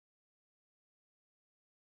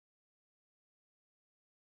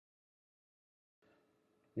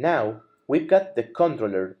Now, we've got the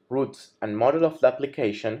controller, roots, and model of the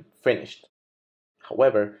application finished.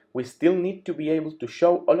 However, we still need to be able to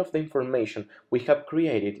show all of the information we have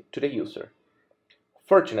created to the user.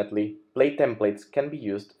 Fortunately, play templates can be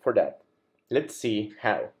used for that. Let's see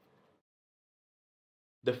how.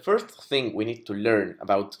 The first thing we need to learn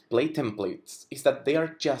about play templates is that they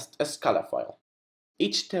are just a Scala file.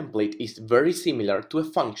 Each template is very similar to a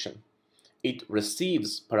function. It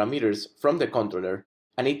receives parameters from the controller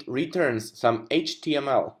and it returns some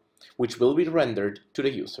HTML, which will be rendered to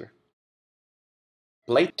the user.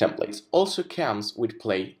 Play templates also comes with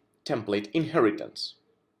play template inheritance.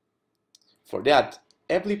 For that,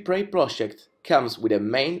 every play project comes with a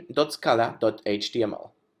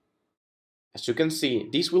main.scala.html. As you can see,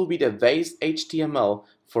 this will be the base HTML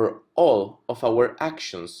for all of our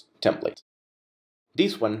actions template.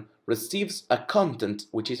 This one receives a content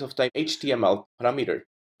which is of type HTML parameter.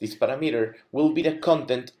 This parameter will be the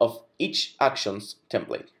content of each actions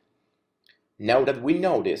template. Now that we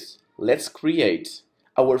know this, let's create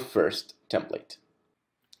our first template.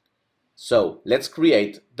 So let's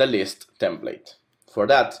create the list template. For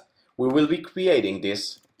that, we will be creating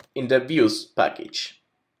this in the views package.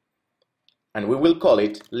 And we will call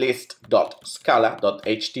it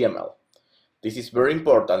list.scala.html. This is very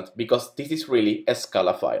important because this is really a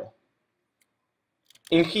Scala file.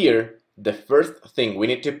 In here, the first thing we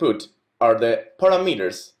need to put are the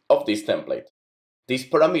parameters of this template. These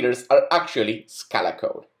parameters are actually Scala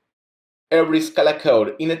code. Every Scala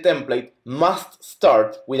code in a template must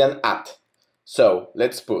start with an @ So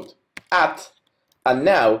let's put @ and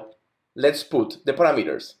now let's put the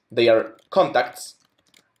parameters. They are contacts,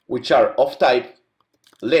 which are of type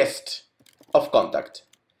list of contact.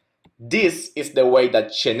 This is the way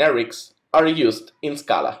that generics are used in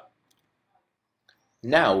Scala.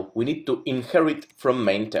 Now we need to inherit from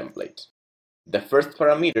main template. The first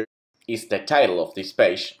parameter is the title of this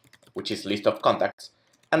page, which is list of contacts,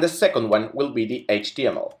 and the second one will be the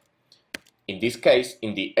HTML. In this case,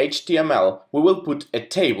 in the HTML, we will put a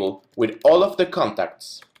table with all of the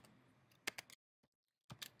contacts.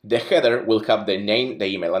 The header will have the name, the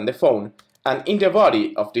email, and the phone, and in the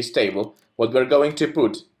body of this table, what we're going to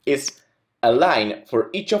put is a line for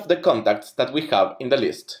each of the contacts that we have in the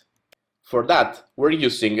list. For that, we're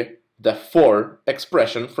using the for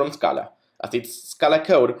expression from Scala. As it's Scala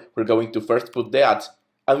code, we're going to first put the @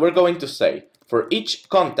 and we're going to say, for each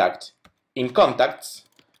contact in contacts,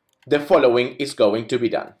 the following is going to be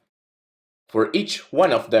done. For each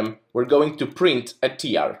one of them, we're going to print a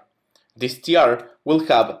tr. This tr will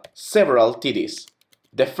have several tds.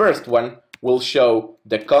 The first one will show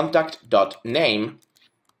the contact.name.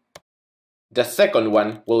 The second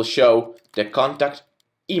one will show the contact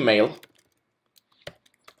email.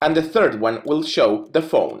 And the third one will show the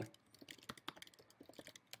phone.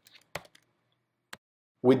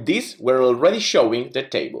 With this, we're already showing the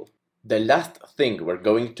table. The last thing we're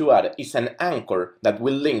going to add is an anchor that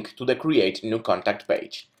will link to the create new contact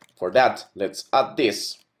page. For that, let's add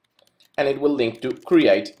this, and it will link to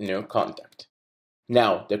create new contact.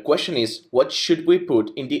 Now, the question is, what should we put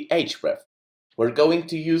in the href? We're going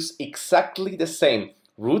to use exactly the same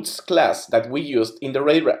roots class that we used in the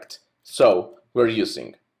redirect. So, we're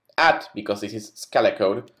using because this is Scala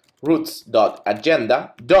code,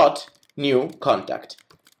 roots.agenda.newContact,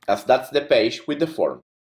 as that's the page with the form.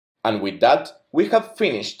 And with that, we have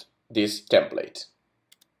finished this template.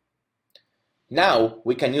 Now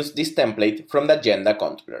we can use this template from the agenda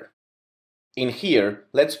controller. In here,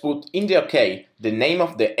 let's put in the OK the name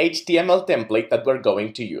of the HTML template that we're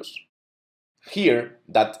going to use. Here,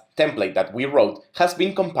 that template that we wrote has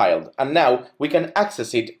been compiled, and now we can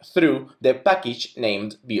access it through the package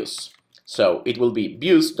named views. So it will be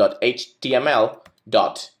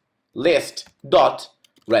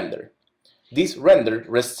views.html.list.render. This render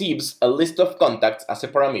receives a list of contacts as a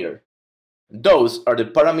parameter. Those are the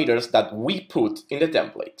parameters that we put in the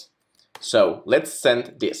template. So let's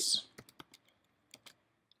send this.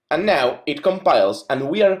 And now it compiles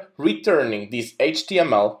and we are returning this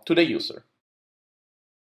HTML to the user.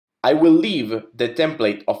 I will leave the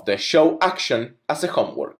template of the show action as a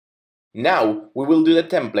homework. Now we will do the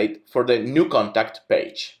template for the new contact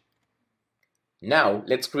page. Now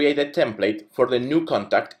let's create a template for the new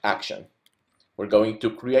contact action. We're going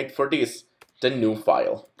to create for this the new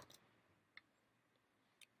file.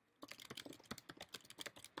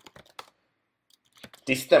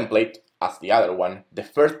 This template, as the other one, the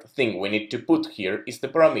first thing we need to put here is the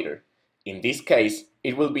parameter. In this case,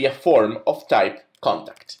 it will be a form of type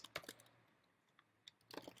contact.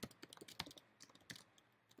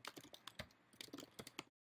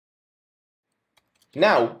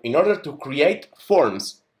 Now, in order to create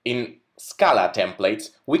forms in Scala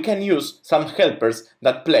templates, we can use some helpers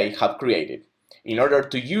that Play have created. In order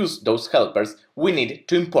to use those helpers, we need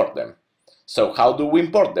to import them. So how do we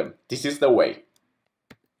import them? This is the way.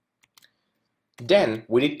 Then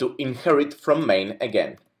we need to inherit from main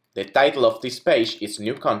again. The title of this page is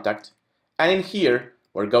new contact, and in here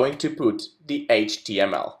we're going to put the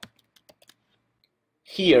HTML.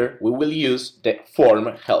 Here we will use the form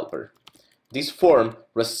helper. This form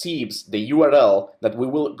receives the URL that we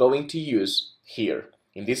will going to use here.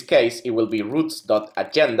 In this case, it will be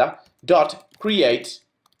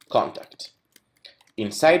routes.agenda.createContact.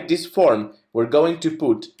 Inside this form, we're going to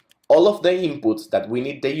put all of the inputs that we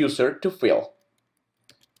need the user to fill.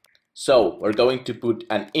 So we're going to put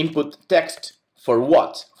an input text for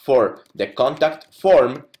what? For the contact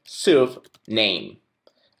form sub name.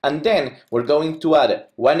 And then we're going to add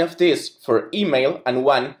one of these for email and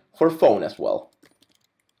one for phone as well.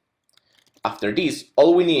 After this,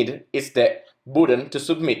 all we need is the button to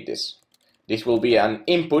submit this. This will be an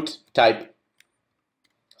input type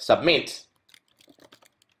submit,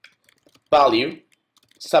 value,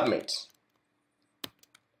 submit.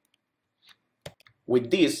 With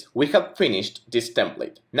this, we have finished this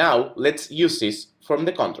template. Now let's use this from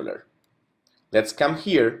the controller. Let's come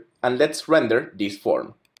here and let's render this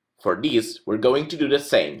form. For this, we're going to do the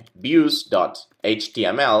same.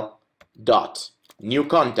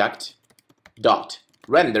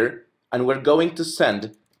 views.html.newContact.render, and we're going to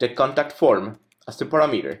send the contact form as the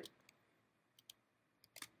parameter.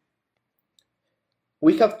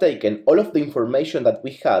 We have taken all of the information that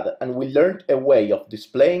we had and we learned a way of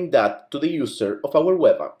displaying that to the user of our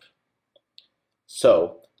web app.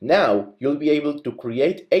 So, now you'll be able to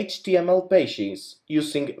create HTML pages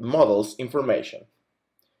using models information.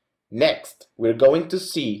 Next, we're going to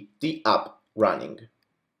see the app running.